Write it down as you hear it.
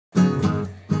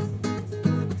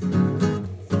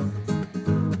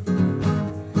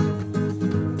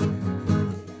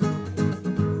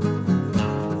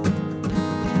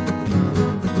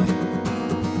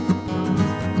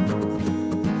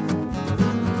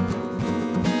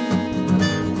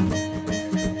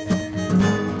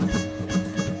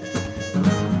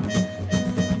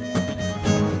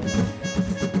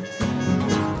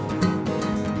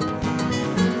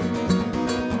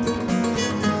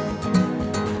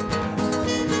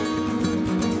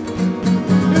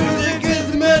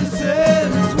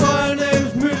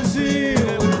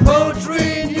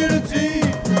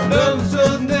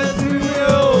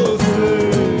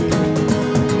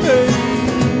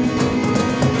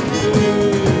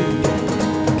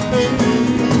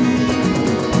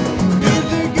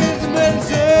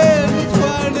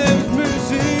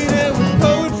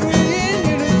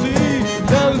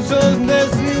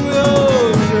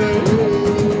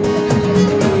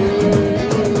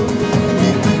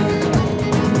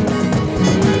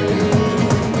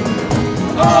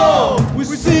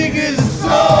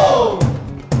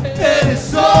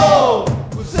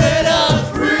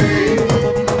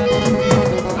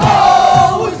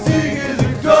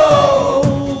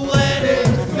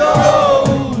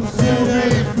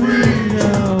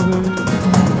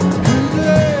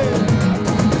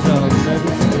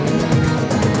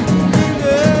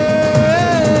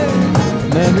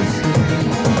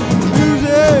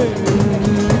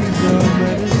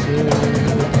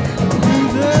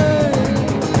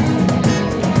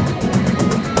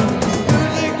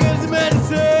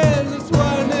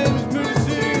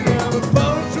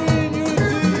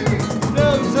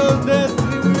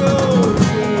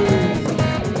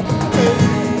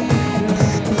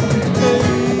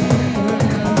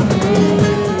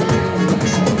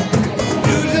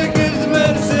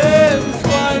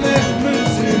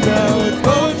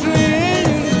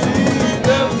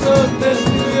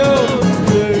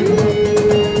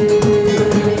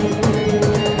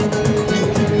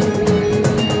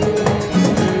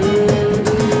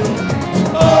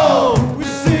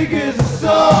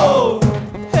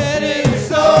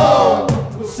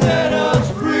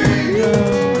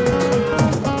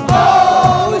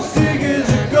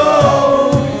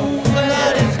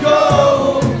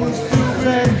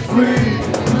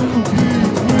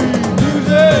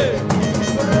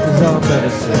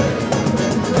medicine.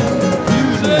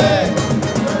 Music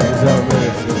is our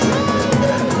medicine.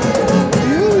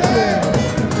 Music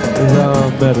is our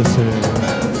medicine.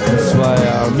 That's why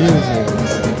our music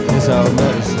is our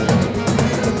medicine.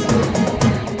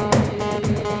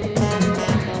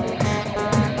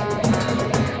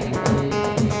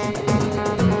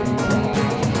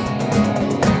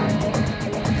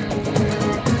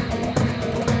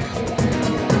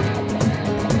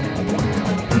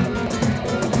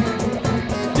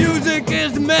 Music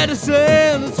is the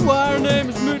medicine, that's why our name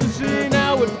is Mudicine.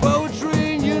 Now with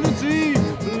poetry and unity,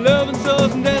 love and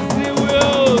souls and destiny we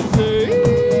all say.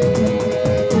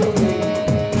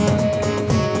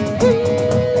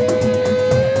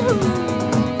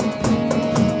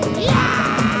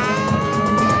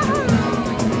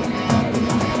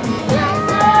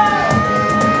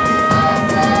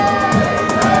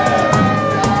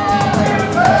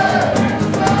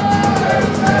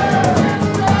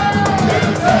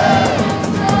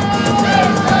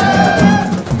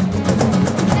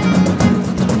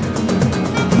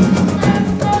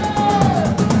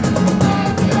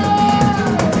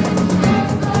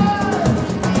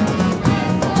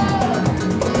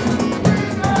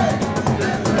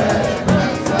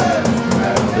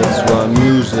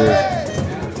 Music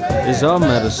is our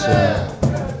medicine.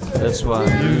 That's why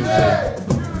music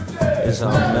is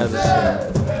our medicine.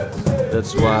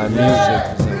 That's why music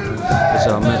is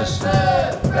our medicine.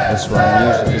 That's why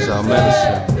music is our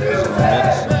medicine. It's our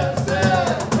medicine.